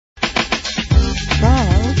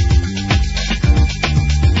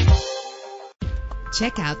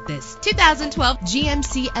Check out this 2012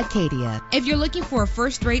 GMC Acadia. If you're looking for a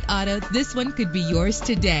first-rate auto, this one could be yours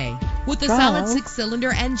today. With a solid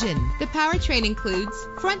 6-cylinder engine, the powertrain includes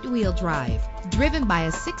front-wheel drive, driven by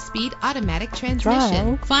a 6-speed automatic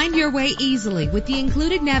transmission. Find your way easily with the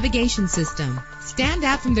included navigation system. Stand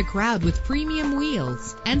out from the crowd with premium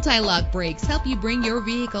wheels. Anti-lock brakes help you bring your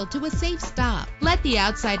vehicle to a safe stop. Let the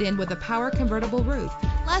outside in with a power convertible roof.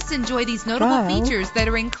 Plus, enjoy these notable features that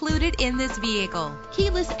are included in this vehicle: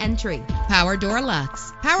 keyless entry, power door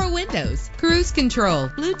locks, power windows, cruise control,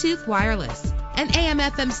 Bluetooth wireless, an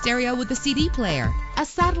AM/FM stereo with a CD player, a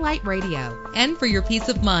satellite radio. And for your peace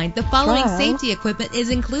of mind, the following safety equipment is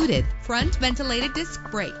included: front ventilated disc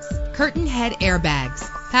brakes, curtain head airbags,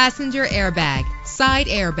 passenger airbag, side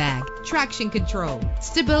airbag, traction control,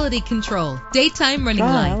 stability control, daytime running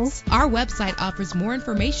lights. Our website offers more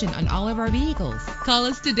information on all of our vehicles. Call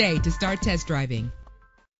us today to start test driving.